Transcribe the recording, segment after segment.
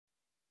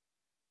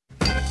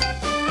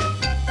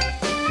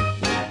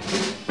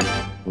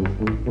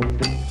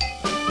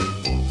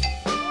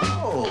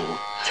Oh,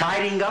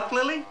 tidying up,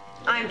 Lily?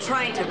 I'm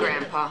trying to,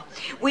 Grandpa.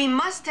 We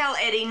must tell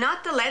Eddie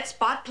not to let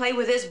Spot play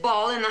with his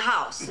ball in the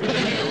house.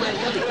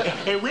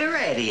 Hey, where are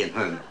Eddie and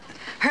Herman?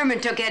 Herman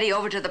took Eddie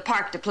over to the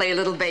park to play a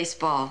little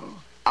baseball.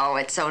 Oh,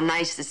 it's so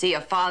nice to see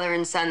a father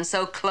and son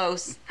so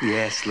close.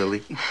 Yes,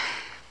 Lily.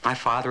 My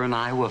father and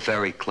I were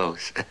very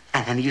close,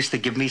 and he used to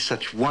give me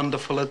such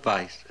wonderful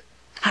advice.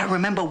 I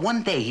remember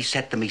one day he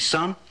said to me,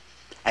 son,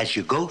 as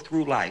you go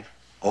through life,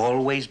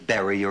 always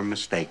bury your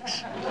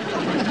mistakes.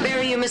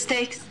 Bury your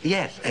mistakes?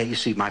 Yes. You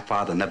see, my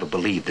father never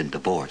believed in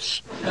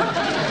divorce.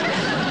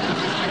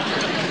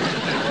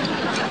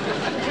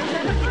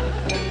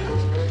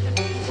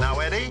 Now,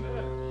 Eddie,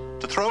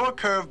 to throw a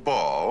curved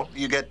ball,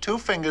 you get 2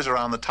 fingers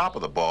around the top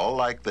of the ball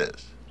like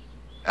this.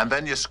 And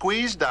then you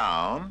squeeze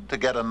down to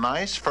get a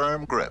nice,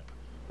 firm grip.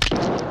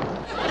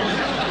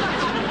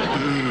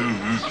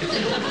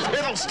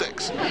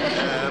 Fiddlesticks!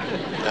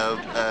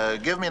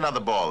 Give me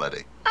another ball,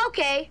 Eddie.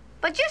 Okay,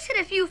 but just hit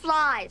a few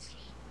flies.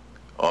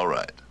 All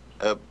right.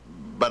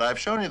 But I've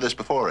shown you this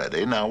before,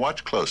 Eddie. Now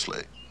watch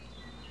closely.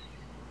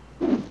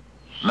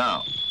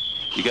 Now,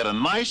 you get a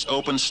nice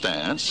open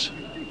stance,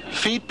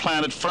 feet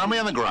planted firmly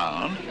on the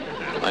ground,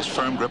 nice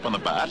firm grip on the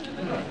bat.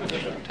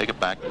 Take it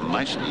back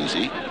nice and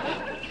easy,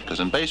 because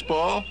in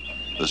baseball,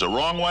 there's a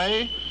wrong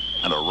way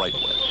and a right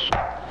way.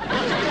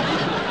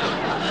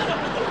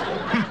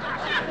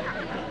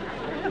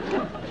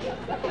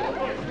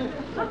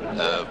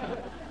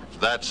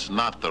 That's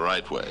not the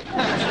right way.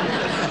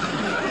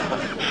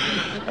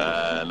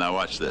 Now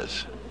watch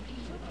this.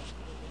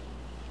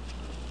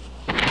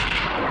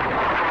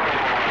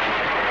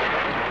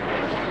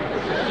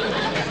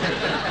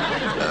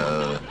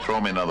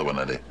 Throw me another one,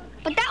 Eddie.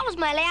 But that was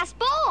my last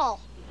ball.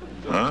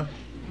 Huh?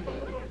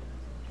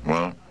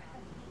 Well,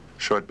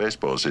 short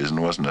baseball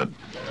season, wasn't it?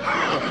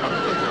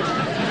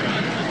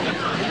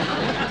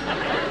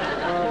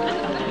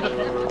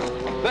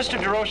 Mr.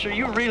 DeRocher,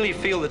 you really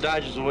feel the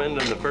Dodgers will win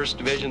in the first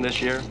division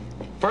this year?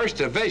 First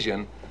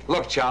division?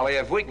 Look, Charlie,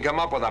 if we can come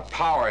up with a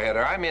power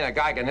hitter, I mean a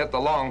guy can hit the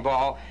long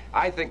ball,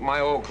 I think my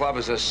old club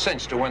is a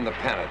cinch to win the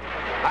pennant.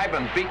 I've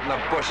been beating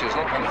the bushes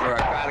looking for a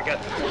guy to get...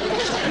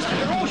 Mr.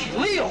 DeRocher,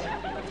 Leo!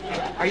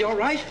 Are you all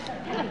right?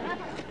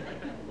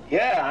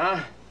 Yeah,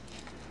 huh?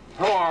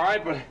 I'm all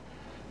right, but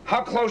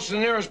how close is the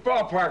nearest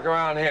ballpark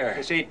around here?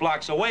 It's 8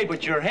 blocks away,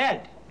 but you're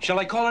ahead. Shall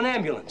I call an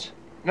ambulance?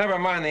 Never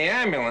mind the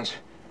ambulance.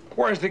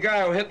 Where's the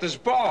guy who hit this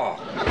ball?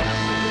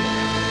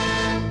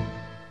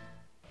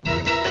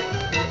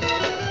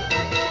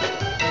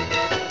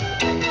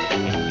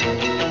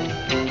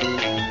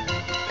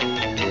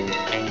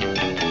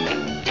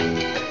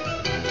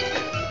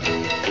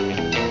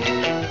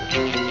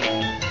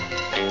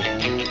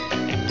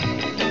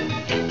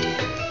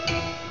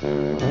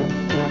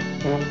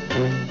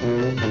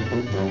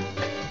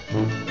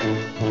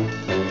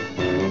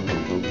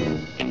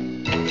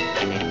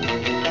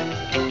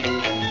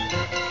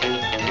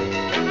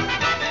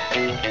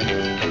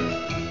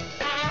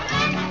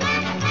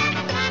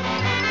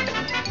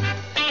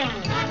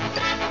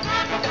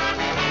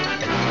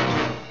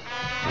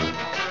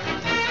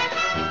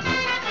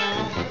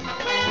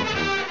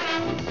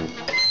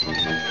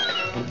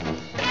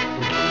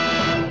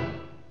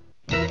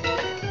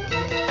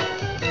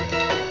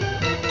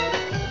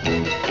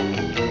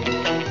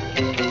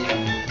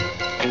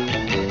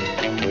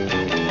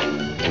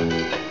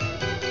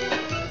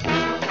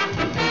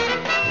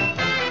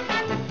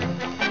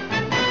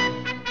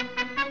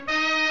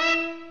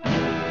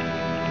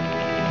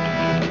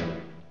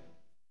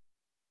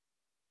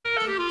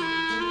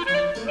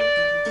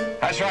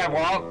 That's right,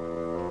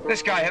 Walt.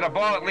 This guy hit a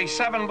ball at least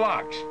 7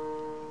 blocks.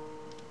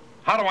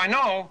 How do I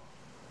know?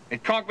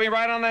 It conked me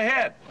right on the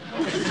head.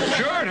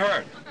 Sure, it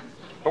hurt.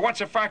 But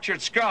what's a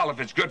fractured skull if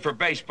it's good for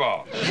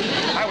baseball?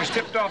 I was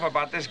tipped off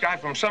about this guy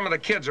from some of the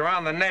kids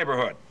around the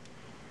neighborhood.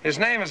 His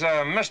name is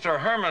Mr.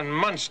 Herman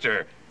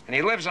Munster, and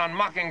he lives on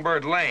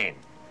Mockingbird Lane.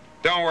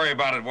 Don't worry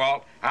about it,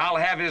 Walt. I'll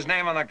have his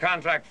name on the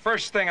contract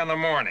first thing in the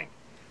morning.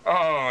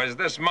 Oh, is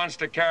this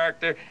Munster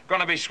character going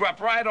to be swept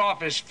right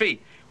off his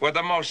feet with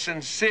the most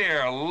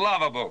sincere,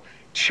 lovable,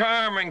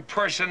 charming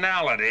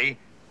personality?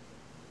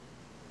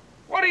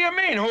 What do you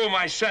mean, who am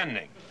I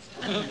sending?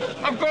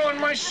 I'm going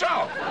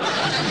myself.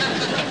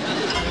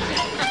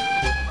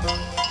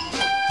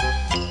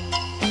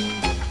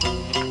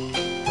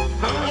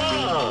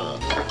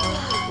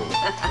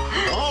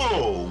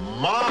 Oh,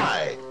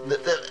 my.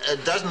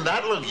 Doesn't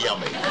that look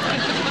yummy?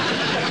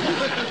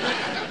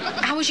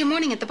 How was your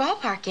morning at the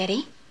ballpark,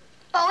 Eddie?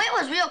 Oh, it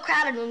was real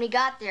crowded when we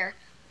got there.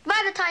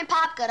 By the time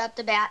Pop got up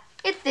to bat,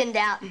 it thinned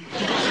out.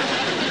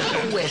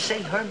 Oh,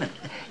 say, Herman,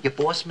 your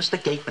boss, Mr.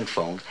 Gateman,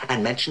 phoned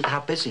and mentioned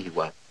how busy you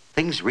were.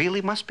 Things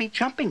really must be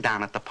jumping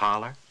down at the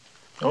parlor.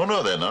 Oh,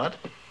 no, they're not.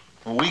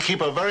 We keep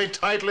a very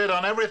tight lid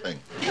on everything.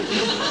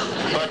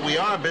 But we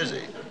are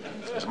busy.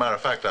 As a matter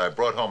of fact, I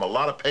brought home a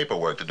lot of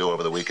paperwork to do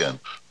over the weekend.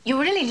 You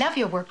really love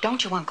your work,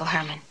 don't you, Uncle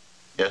Herman?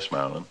 Yes,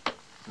 Marilyn.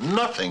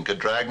 Nothing could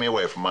drag me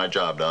away from my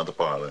job down at the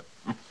parlor.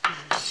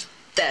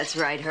 That's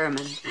right,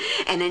 Herman.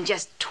 And in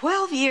just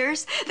 12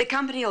 years, the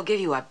company will give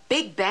you a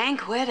big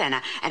banquet and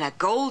a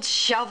gold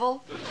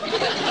shovel.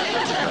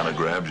 Kind of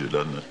grabs you,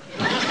 doesn't it?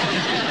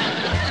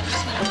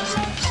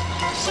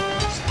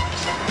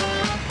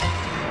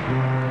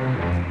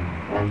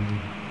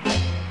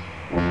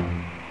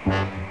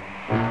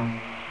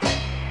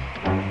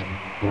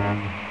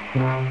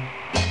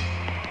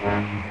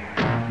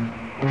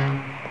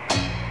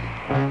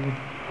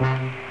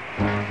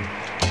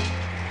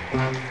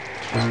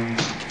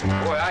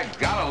 Boy, I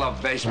gotta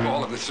love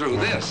baseball to go through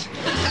this.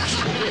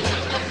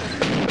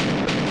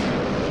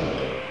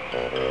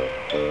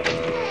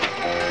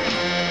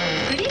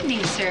 Good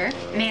evening, sir.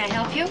 May I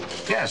help you?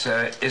 Yes,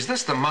 is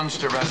this the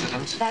Munster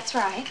residence? That's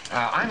right.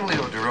 I'm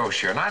Leo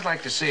DeRocher, and I'd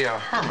like to see a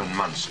Herman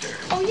Munster.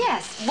 Oh,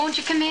 yes. Won't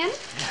you come in?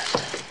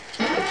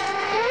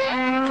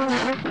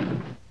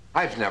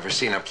 I've never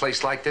seen a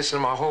place like this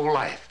in my whole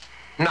life.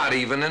 Not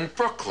even in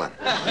Brooklyn.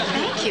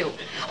 Thank you.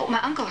 Oh,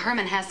 my Uncle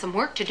Herman has some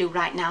work to do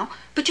right now,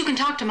 but you can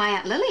talk to my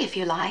Aunt Lily if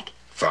you like.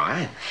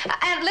 Fine.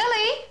 Aunt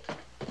Lily!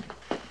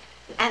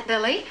 Aunt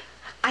Lily,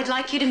 I'd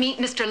like you to meet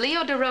Mr.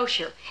 Leo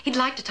DeRocher. He'd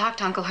like to talk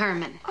to Uncle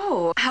Herman.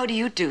 Oh, how do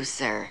you do,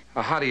 sir?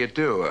 How do you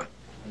do?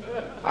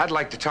 I'd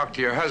like to talk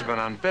to your husband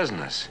on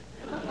business.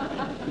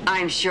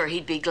 I'm sure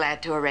he'd be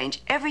glad to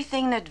arrange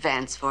everything in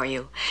advance for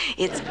you.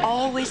 It's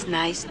always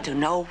nice to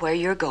know where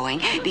you're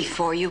going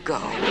before you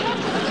go.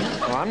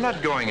 Well, I'm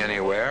not going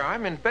anywhere.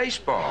 I'm in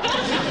baseball.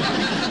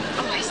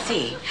 Oh, I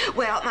see.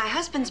 Well, my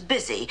husband's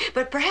busy,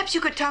 but perhaps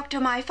you could talk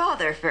to my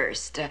father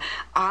first.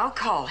 I'll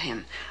call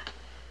him.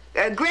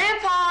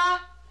 Grandpa!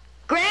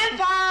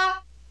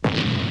 Grandpa!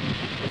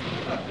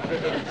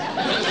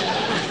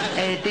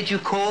 Did you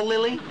call,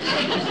 Lily?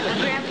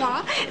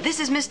 Grandpa, this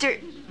is Mr.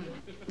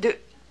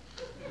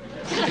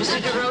 Mr.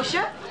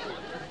 DeRocher?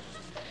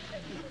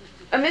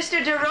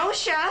 Mr.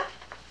 DeRocher?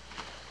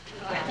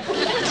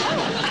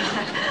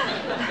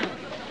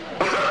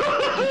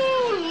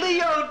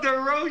 Leo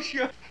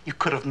DeRocher. You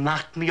could have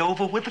knocked me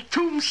over with a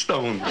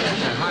tombstone.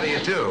 How do you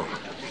do?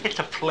 It's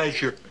a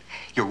pleasure.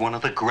 You're one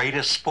of the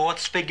greatest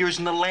sports figures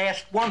in the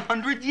last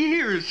 100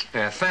 years.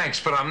 Yeah, thanks,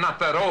 but I'm not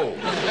that old.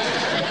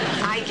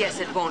 I guess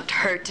it won't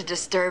hurt to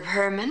disturb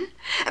Herman.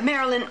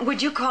 Marilyn,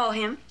 would you call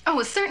him?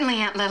 Oh, certainly,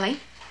 Aunt Lily.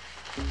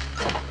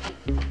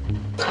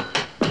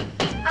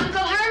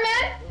 Uncle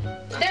Herman,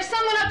 there's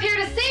someone up here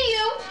to see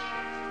you.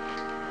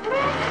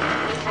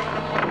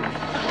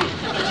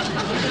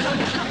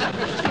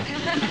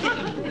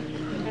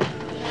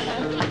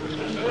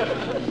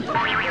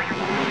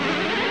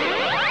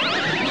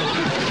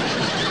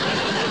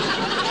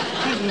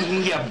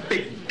 You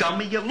big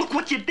dummy, you look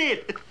what you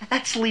did.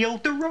 That's Leo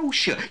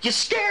DeRocher. You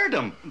scared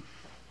him.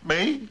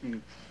 Me?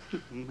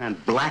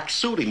 And black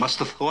suit, he must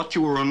have thought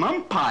you were an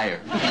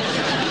umpire.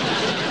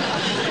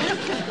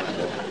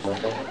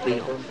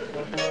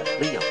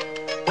 Leo,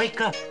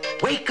 wake up,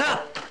 wake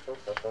up.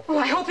 Oh,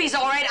 I hope he's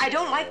all right. I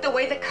don't like the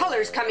way the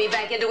color's coming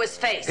back into his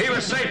face. He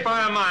was safe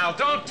by a mile.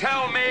 Don't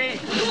tell me.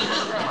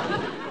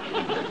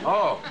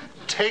 Oh,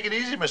 Take it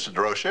easy, Mr.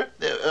 DeRocher.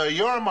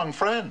 You're among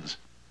friends.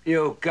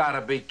 you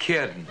gotta be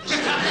kidding.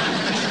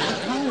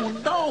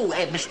 No,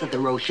 Mr.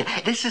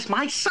 DeRocher. This is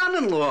my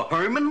son-in-law,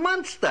 Herman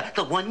Munster,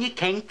 the one you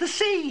came to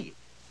see.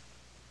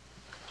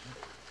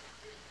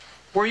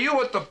 Were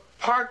you at the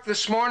park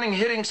this morning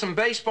hitting some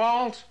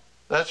baseballs?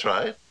 That's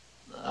right.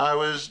 I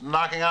was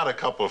knocking out a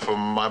couple from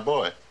my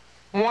boy.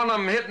 One of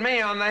them hit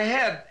me on the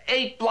head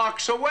 8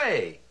 blocks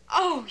away.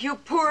 Oh, you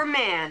poor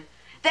man.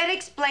 That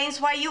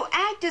explains why you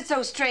acted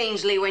so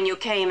strangely when you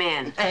came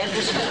in.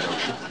 Mr.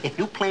 DeRocher, if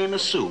you plan to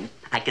sue,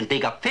 I can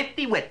dig up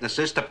 50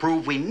 witnesses to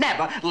prove we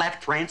never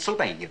left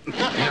Transylvania.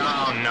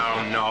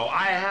 No.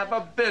 I have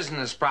a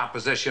business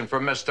proposition for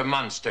Mr.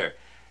 Munster.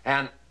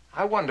 And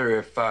I wonder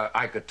if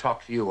I could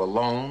talk to you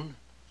alone?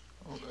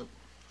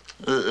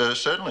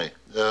 Certainly.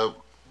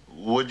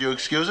 Would you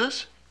excuse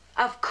us?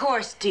 Of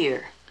course,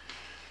 dear.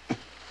 In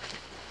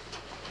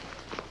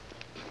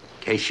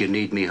case you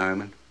need me,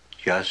 Herman,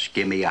 just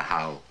give me a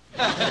howl.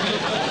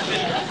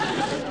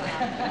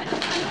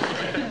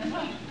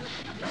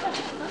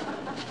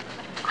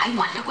 I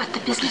wonder what the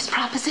business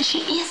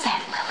proposition is,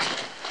 Aunt Lily.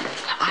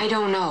 I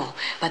don't know,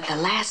 but the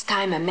last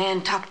time a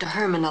man talked to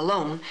Herman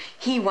alone,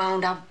 he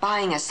wound up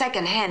buying a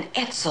second-hand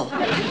Etzel.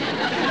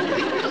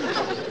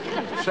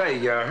 Say,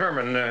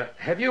 Herman,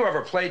 have you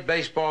ever played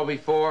baseball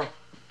before?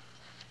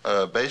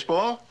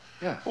 Baseball?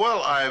 Yeah.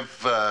 Well, I've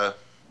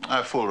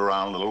fooled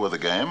around a little with the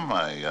game.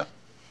 I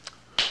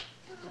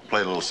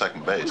played a little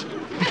second base.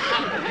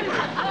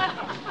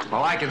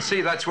 Well, I can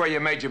see that's where you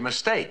made your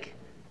mistake.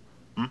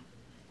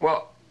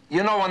 Well,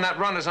 you know when that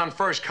runner's on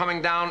first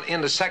coming down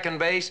into second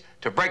base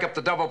to break up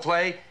the double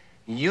play,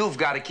 you've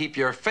got to keep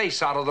your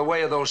face out of the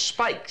way of those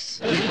spikes.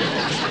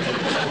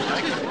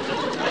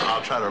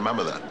 I'll try to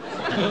remember that.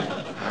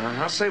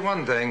 I'll say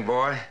one thing,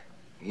 boy.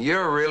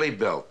 You're really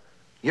built.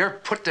 You're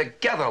put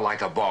together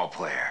like a ball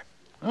player.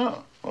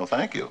 Oh, well,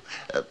 thank you.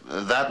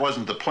 That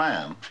wasn't the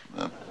plan.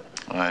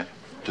 I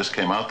just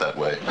came out that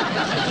way.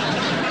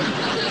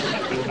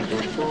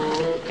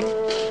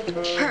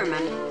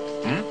 Herman.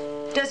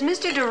 Does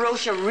Mr.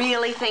 DeRocha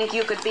really think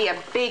you could be a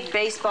big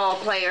baseball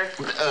player?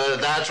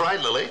 That's right,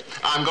 Lily.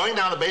 I'm going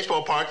down to the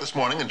baseball park this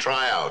morning and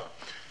try out.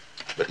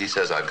 But he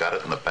says I've got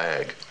it in the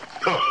bag.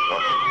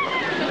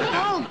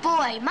 Oh,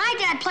 boy, my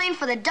dad playing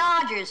for the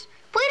Dodgers.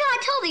 Wait till I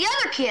tell the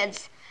other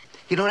kids.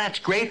 You know, that's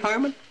great,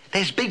 Herman.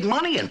 There's big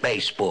money in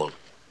baseball.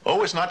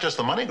 Oh, it's not just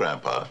the money,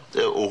 Grandpa.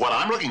 What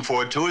I'm looking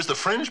forward to is the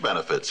fringe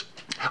benefits.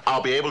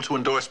 I'll be able to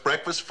endorse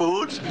breakfast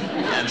foods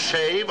and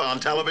shave on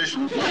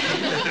television.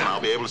 And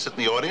I'll be able to sit in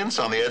the audience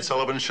on the Ed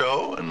Sullivan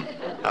Show and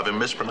have him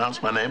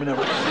mispronounce my name and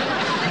everything.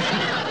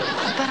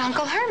 But,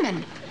 Uncle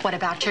Herman, what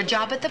about your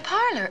job at the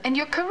parlor and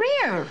your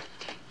career?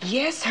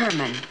 Yes,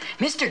 Herman.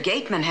 Mr.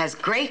 Gateman has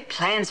great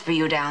plans for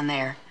you down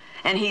there.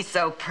 And he's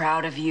so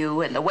proud of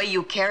you and the way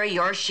you carry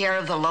your share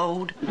of the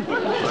load.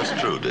 That's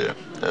true, dear.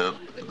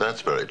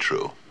 That's very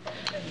true.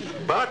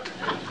 But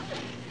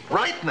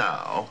right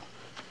now,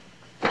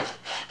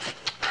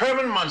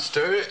 Herman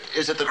Munster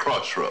is at the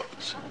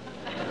crossroads.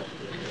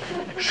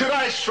 Should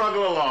I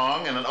struggle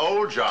along in an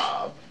old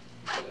job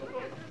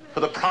for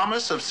the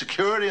promise of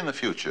security in the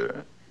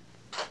future,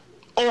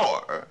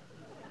 or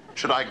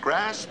should I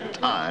grasp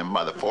time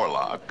by the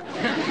forelock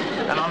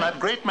and on that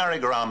great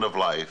merry-go-round of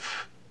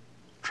life,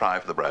 try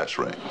for the brass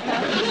ring?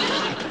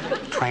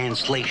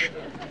 Translation.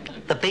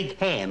 The big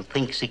hand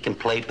thinks he can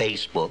play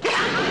baseball.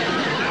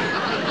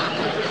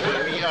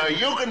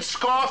 You can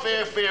scoff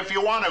if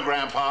you want to,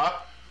 Grandpa.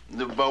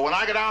 But when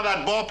I get out of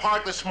that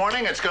ballpark this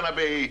morning, it's going to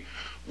be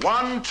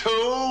 1,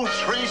 2,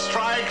 3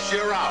 strikes,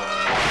 you're out.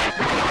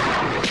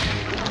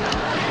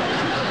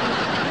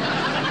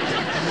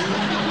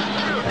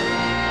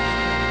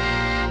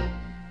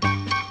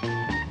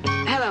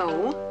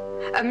 Hello,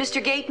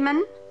 Mr.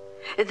 Gateman.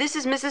 This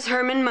is Mrs.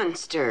 Herman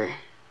Munster.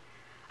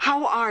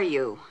 How are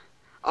you?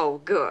 Oh,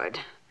 good.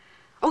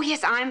 Oh,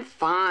 yes, I'm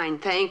fine,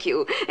 thank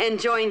you.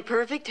 Enjoying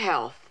perfect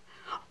health.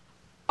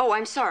 Oh,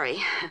 I'm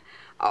sorry.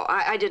 Oh,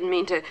 I didn't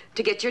mean to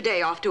get your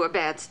day off to a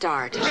bad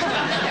start.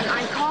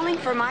 I'm calling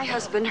for my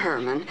husband,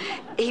 Herman.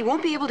 He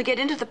won't be able to get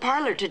into the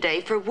parlor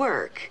today for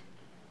work.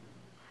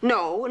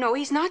 No,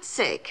 he's not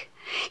sick.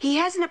 He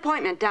has an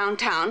appointment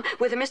downtown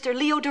with a Mr.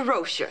 Leo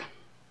DeRocha.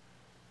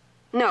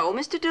 No,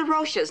 Mr.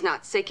 DeRocha's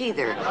not sick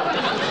either.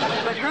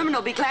 But Herman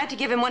will be glad to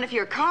give him one of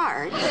your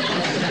cards.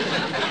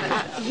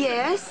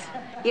 Yes,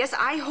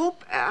 I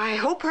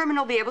hope Herman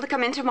will be able to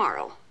come in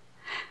tomorrow.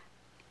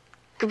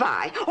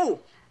 Goodbye. Oh,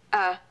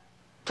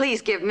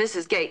 please give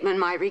Mrs. Gateman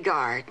my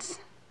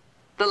regards.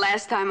 The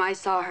last time I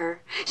saw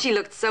her, she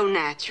looked so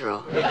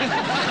natural.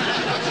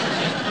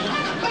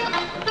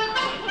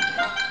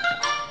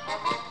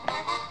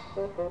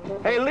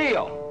 Hey,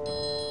 Leo,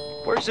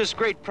 where's this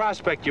great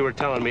prospect you were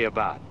telling me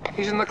about?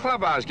 He's in the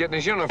clubhouse getting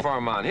his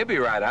uniform on. He'll be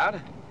right out.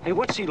 Hey,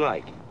 what's he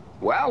like?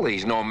 Well,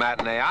 he's no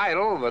matinee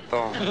idol, but,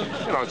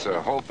 it's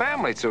a whole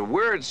family. It's a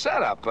weird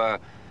setup.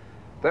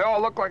 They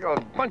all look like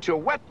a bunch of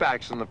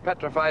wetbacks in the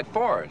petrified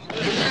forest.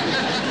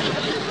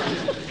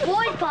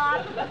 Boy,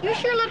 Pop, you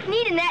sure look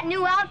neat in that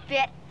new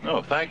outfit.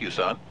 Oh, thank you,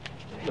 son.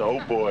 Oh,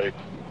 boy.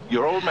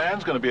 Your old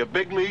man's going to be a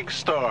big league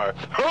star.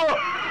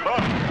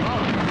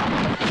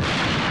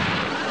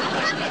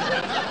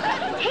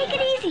 Take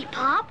it easy,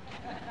 Pop.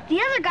 The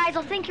other guys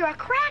will think you're a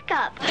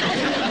crack-up.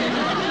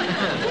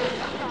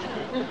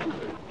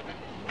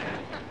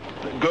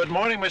 Good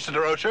morning, Mr.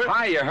 DeRocha.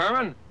 Hiya,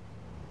 Herman.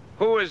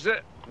 Who is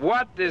it?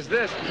 What is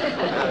this?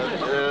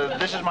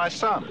 This is my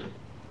son,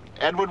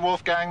 Edward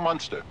Wolfgang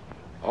Munster.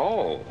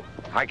 Oh,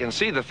 I can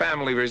see the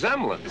family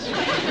resemblance.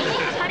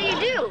 How do you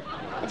do?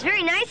 It's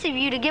very nice of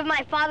you to give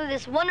my father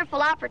this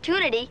wonderful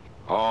opportunity.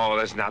 Oh,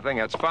 there's nothing.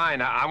 That's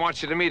fine. I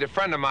want you to meet a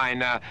friend of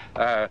mine,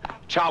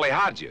 Charlie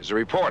Hodges, a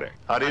reporter.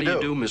 How do you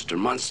do? Mr.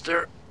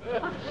 Munster?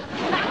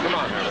 Come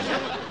on, Herman.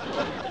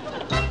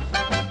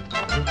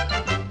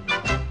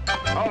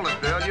 Hold it,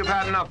 Bill. You've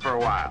had enough for a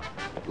while.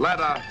 Let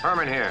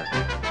Herman here.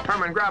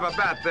 Herman, grab a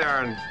bat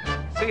there and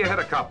see you hit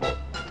a couple.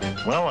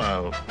 Well,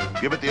 I'll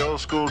give it the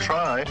old school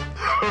try.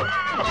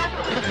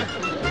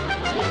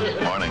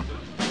 Morning.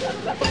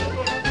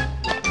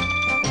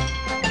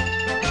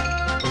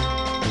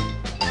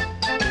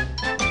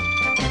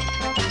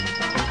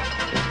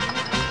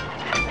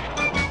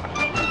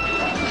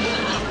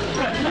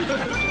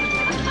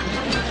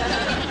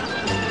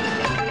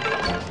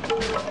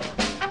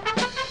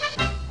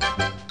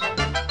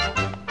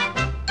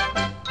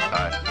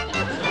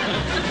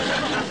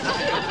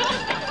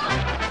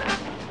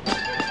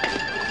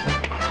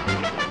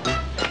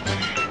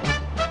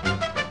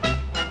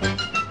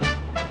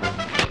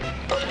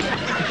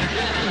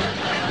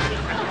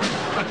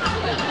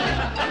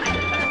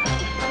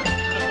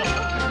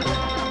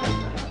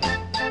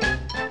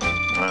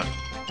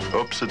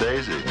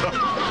 Oopsie-daisy.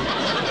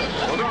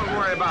 Well, don't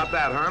worry about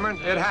that, Herman.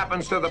 It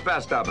happens to the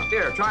best of them.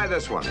 Here, try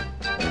this one.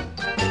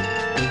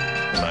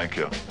 Thank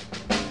you.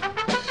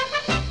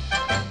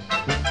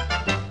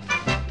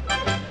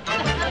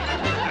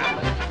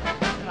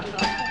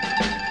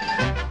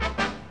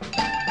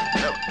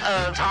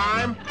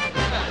 Time?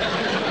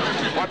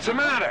 What's the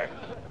matter?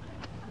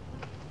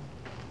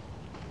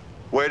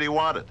 Where do you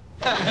want it?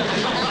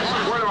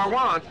 What do I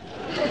want?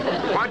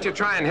 Why don't you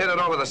try and hit it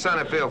over the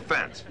center field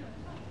fence?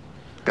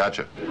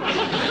 Gotcha.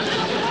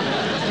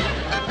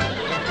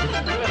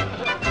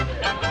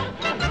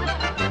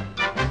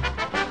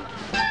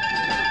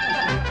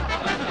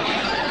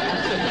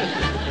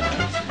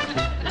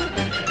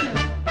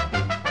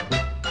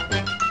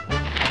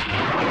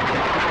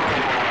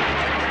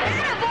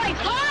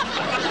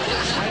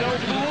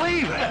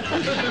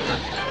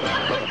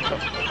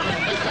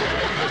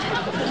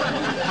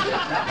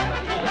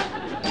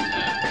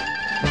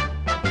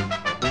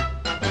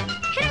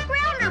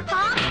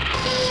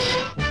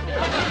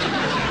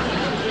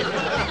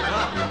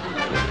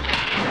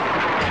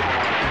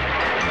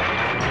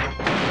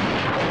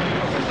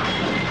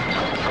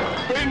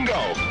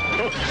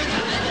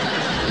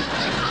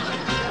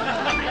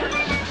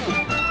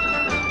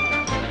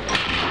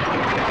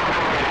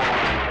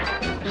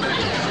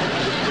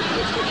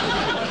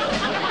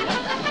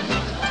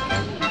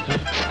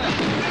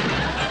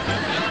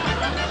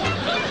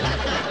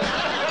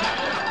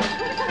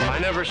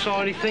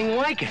 Saw anything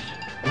like it.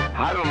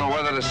 I don't know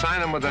whether to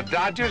sign him with the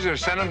Dodgers or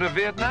send him to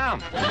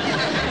Vietnam.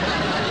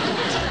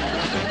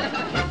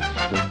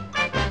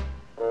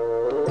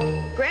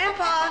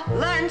 Grandpa,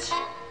 lunch.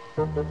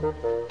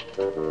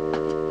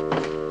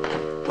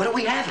 What are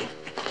we having?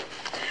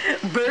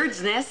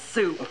 Bird's nest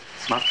soup.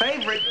 It's my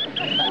favorite.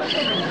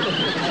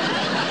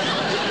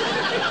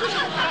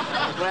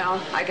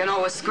 Well, I can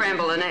always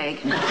scramble an egg.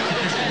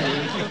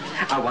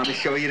 I want to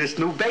show you this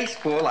new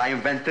baseball I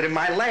invented in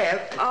my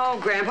lab. Oh,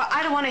 Grandpa,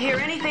 I don't want to hear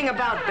anything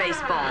about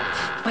baseball.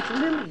 But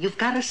Lily, you've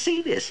got to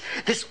see this.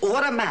 This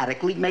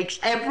automatically makes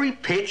every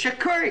pitch a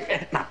curve.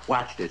 Now,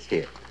 watch this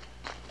here.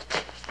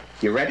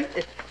 You ready?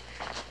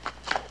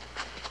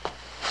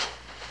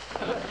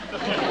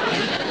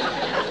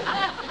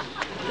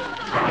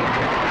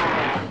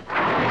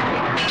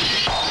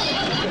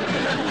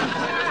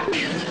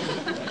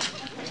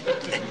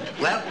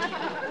 Well,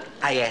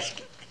 I ask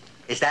you,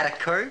 is that a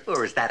curve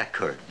or is that a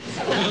curve?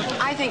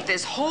 I think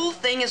this whole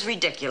thing is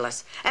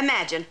ridiculous.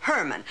 Imagine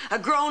Herman, a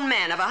grown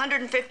man of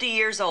 150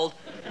 years old,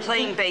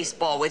 playing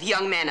baseball with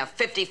young men of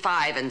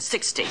 55 and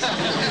 60.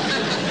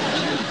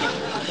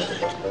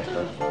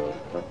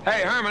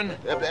 Hey, Herman.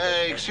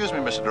 Excuse me,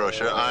 Mr.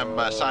 DeRocher. I'm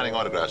signing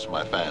autographs for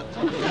my fans.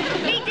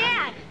 Hey,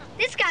 Dad,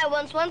 this guy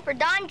wants one for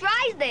Don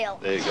Drysdale.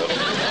 There you go.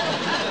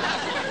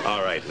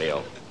 All right,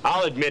 Leo.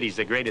 I'll admit he's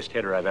the greatest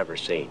hitter I've ever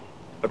seen.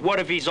 But what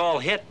if he's all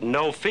hit and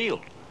no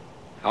field?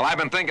 Well, I've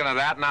been thinking of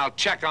that, and I'll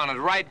check on it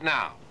right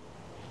now.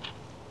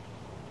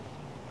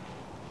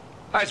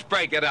 Let's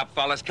break it up,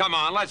 fellas. Come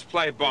on, let's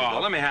play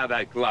ball. Let me have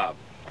that glove.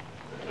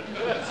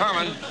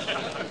 Herman,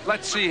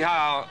 let's see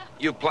how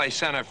you play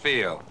center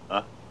field.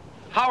 Huh?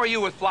 How are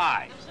you with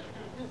flies?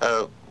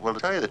 Well, to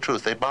tell you the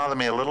truth, they bother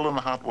me a little in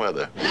the hot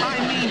weather. I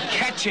mean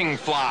catching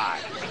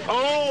flies.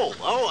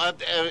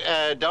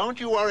 Don't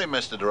you worry,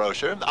 Mr.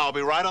 DeRocher. I'll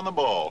be right on the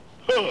ball.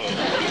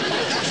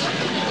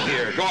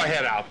 Here, go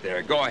ahead out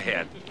there. Go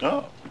ahead.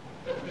 Oh.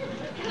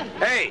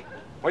 Hey,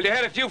 will you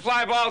hit a few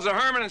fly balls to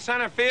Herman in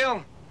center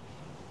field?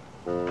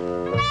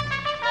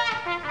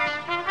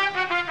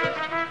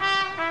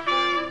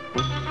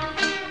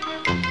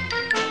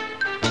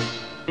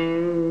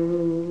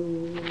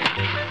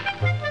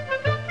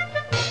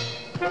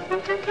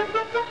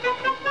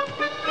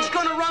 He's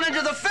gonna run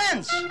into the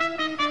fence.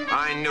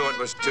 I knew it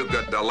was too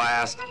good to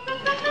last.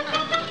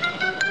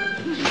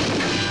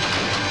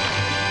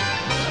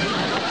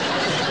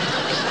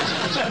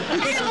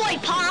 Good boy,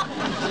 Pop.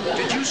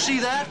 Did you see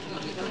that?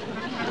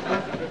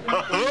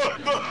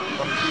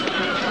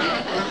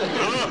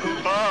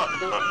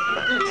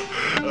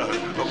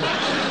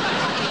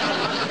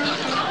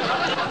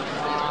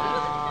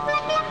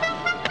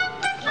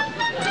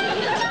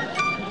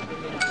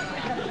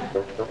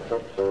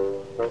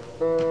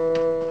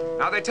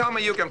 Now, they tell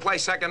me you can play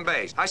second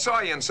base. I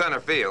saw you in center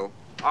field.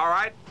 All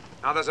right.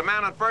 Now, there's a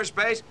man on first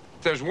base.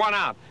 There's one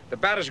out. The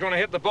batter's going to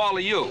hit the ball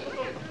to you.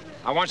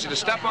 I want you to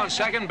step on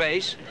second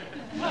base,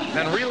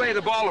 then relay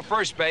the ball to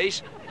first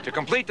base to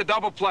complete the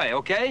double play,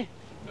 okay?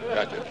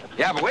 Gotcha.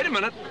 Yeah, but wait a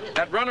minute.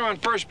 That runner on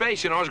first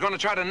base, is going to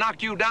try to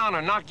knock you down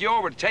or knock you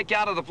over to take you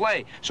out of the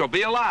play. So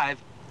be alive.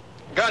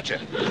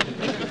 Gotcha.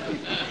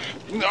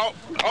 No.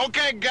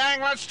 Okay,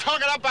 gang, let's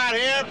talk it up out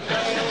here.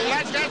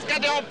 Let's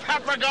get the old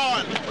pepper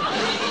going.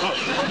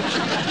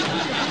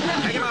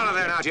 Take him out of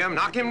there now, Jim.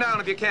 Knock him down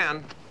if you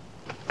can.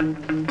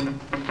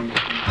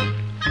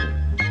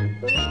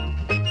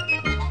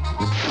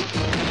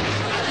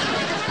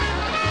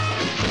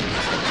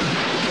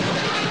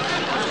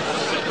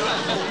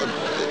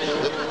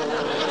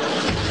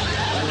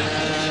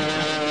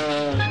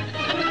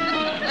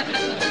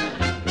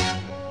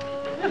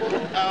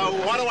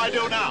 What do I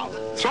do now?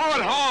 Throw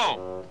it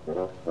home.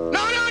 No,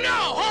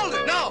 hold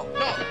it, no,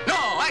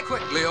 I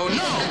quit, Leo,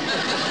 no.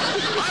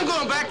 I'm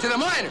going back to the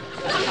minors.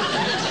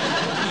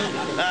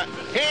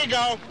 Here you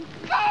go.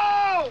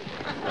 Go!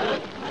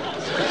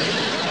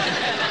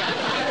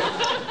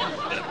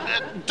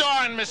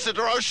 Darn, Mr.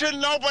 DeRocher,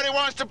 nobody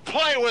wants to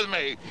play with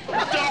me.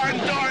 Darn.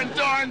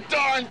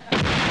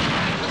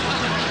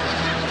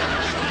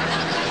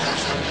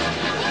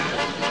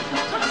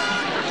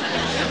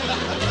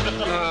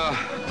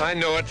 I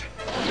knew it.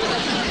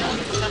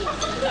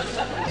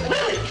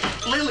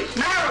 Lily,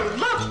 Marilyn,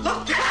 look.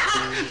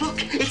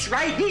 Look, it's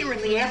right here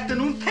in the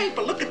afternoon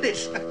paper. Look at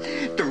this.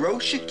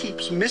 DeRocher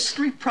keeps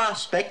mystery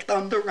prospect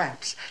under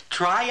wraps.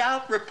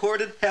 Tryout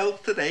reported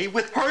held today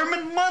with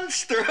Herman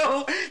Munster,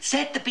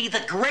 said to be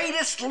the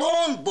greatest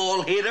long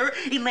ball hitter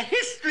in the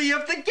history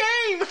of the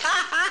game.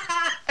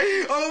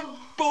 Oh,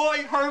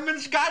 boy,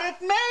 Herman's got it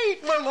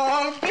made. We'll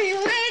all be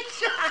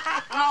rich.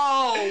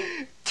 Oh.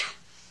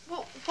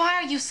 Well, why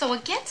are you so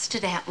against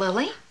it, Aunt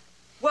Lily?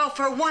 Well,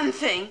 for one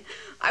thing,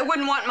 I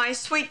wouldn't want my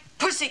sweet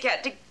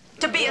pussycat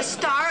to be a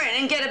star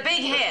and get a big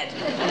head.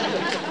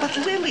 But,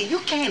 Lily, you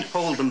can't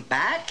hold him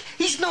back.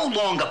 He's no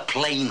longer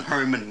plain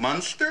Herman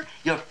Munster.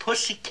 Your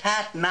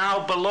pussycat now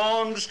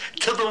belongs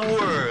to the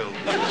world.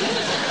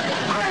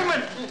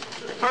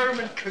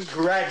 Herman,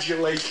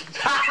 congratulations.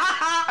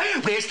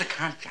 Where's the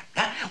contract?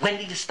 Huh? When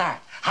do you start?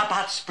 How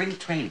about spring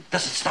training?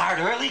 Does it start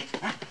early?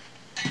 Huh?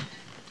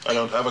 I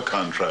don't have a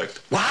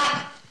contract.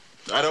 What?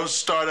 I don't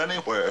start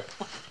anywhere.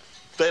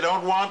 They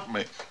don't want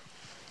me.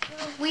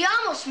 We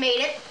almost made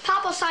it.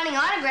 Papa was signing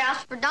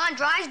autographs for Don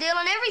Drysdale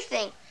and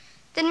everything.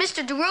 Then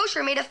Mr.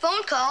 DeRocher made a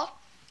phone call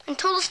and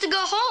told us to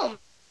go home.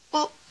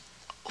 Well,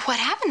 what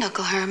happened,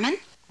 Uncle Herman?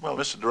 Well,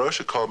 Mr.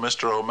 DeRocher called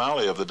Mr.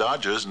 O'Malley of the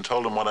Dodgers and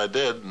told him what I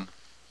did, and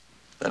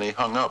then he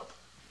hung up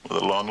with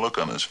a long look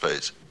on his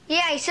face.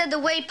 Yeah, he said the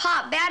way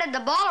Pop batted the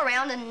ball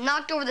around and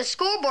knocked over the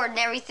scoreboard and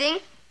everything,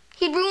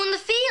 he'd ruin the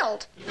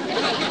field.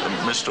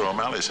 Mr.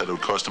 O'Malley said it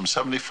would cost him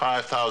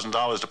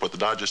 $75,000 to put the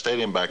Dodger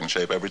Stadium back in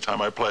shape every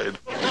time I played.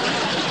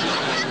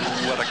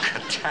 What a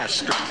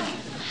catastrophe.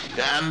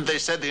 And they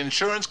said the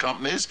insurance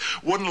companies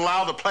wouldn't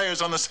allow the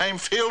players on the same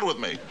field with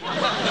me.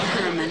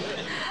 Herman,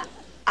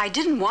 I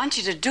didn't want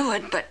you to do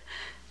it, but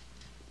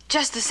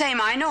just the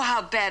same, I know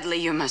how badly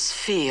you must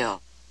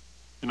feel.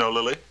 You know,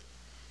 Lily,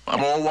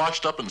 I'm all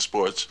washed up in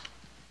sports.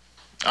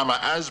 I'm a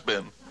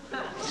has-been.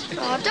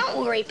 Oh, don't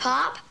worry,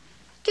 Pop.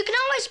 You can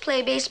always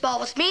play baseball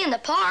with me in the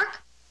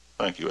park.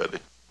 Thank you, Eddie.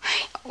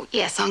 Oh,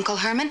 yes, Uncle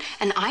Herman,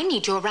 and I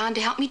need you around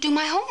to help me do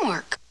my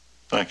homework.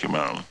 Thank you,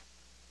 Marilyn.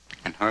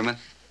 And Herman,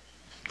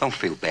 don't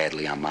feel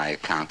badly on my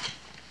account.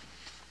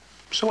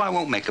 So I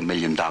won't make $1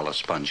 million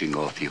sponging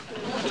off you.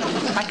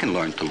 I can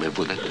learn to live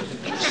with it.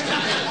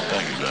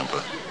 Thank you,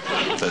 Grandpa.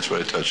 That's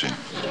very touching.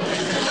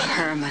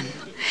 Herman,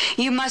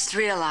 you must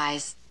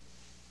realize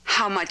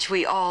how much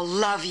we all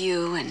love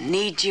you and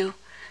need you,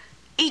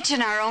 each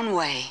in our own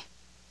way.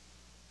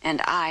 And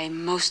I,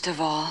 most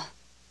of all.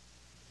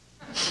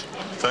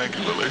 Thank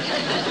you, Lily.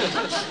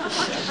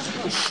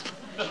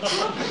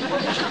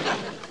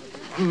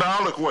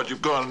 Now look what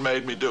you've gone and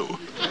made me do.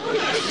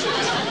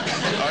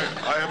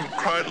 I haven't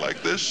cried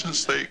like this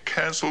since they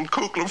canceled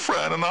Kukla,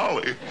 Fran, and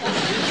Ollie.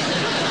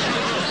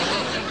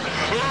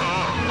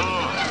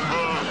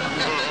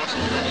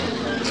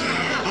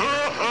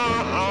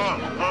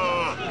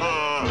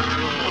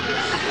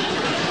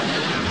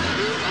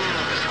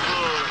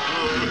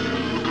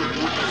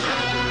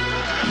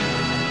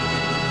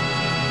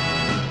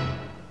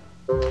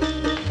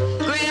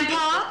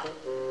 Grandpa,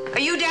 are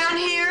you down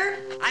here?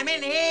 I'm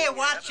in here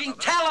watching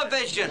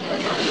television.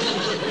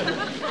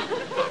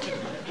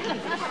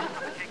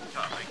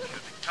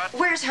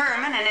 Where's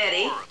Herman and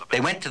Eddie?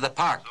 They went to the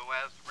park.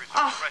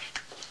 Oh,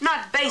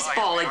 not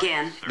baseball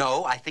again.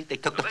 No, I think they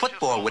took the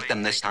football with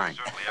them this time.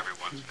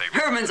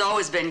 Herman's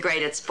always been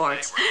great at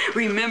sports.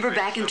 Remember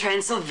back in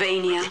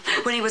Transylvania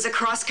when he was a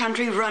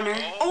cross-country runner?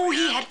 Oh,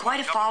 he had quite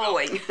a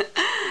following.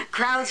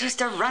 Crowds used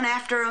to run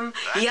after him,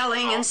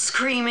 yelling and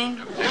screaming.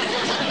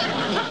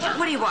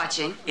 What are you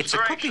watching? It's a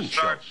cooking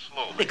show.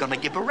 They're gonna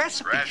give a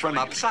recipe for an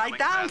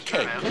upside-down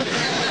cake.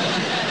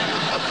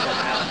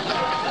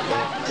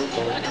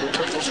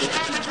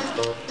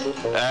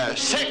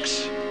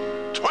 6,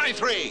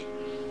 23,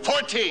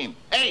 14,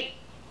 8,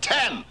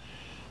 10,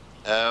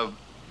 11,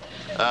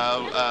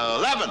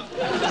 12.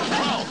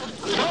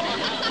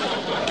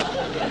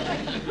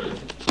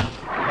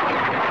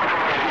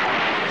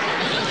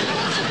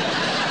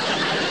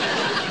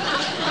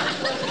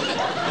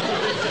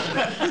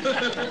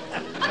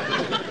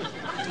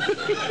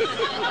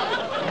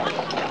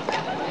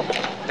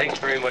 Thanks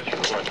very much for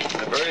the lunch.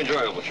 Very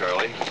enjoyable,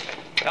 Charlie.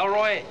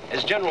 Elroy,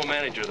 as general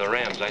manager of the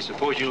Rams, I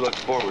suppose you look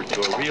forward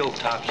to a real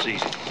top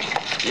season.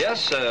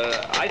 Yes,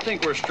 I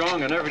think we're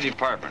strong in every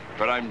department,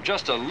 but I'm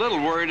just a little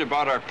worried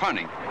about our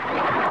punting.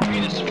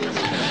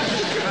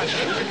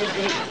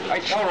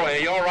 Elroy, are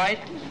you all right?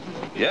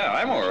 Yeah,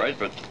 I'm all right,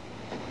 but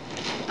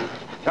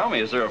tell me,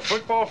 is there a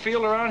football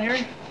field around here?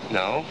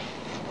 No.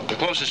 The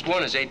closest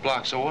one is 8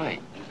 blocks away.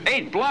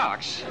 8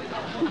 blocks?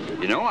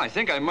 You know, I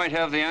think I might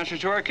have the answer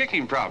to our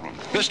kicking problem.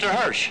 Mr.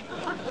 Hirsch,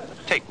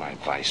 take my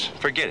advice.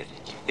 Forget it.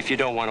 If you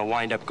don't want to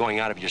wind up going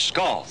out of your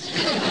skull.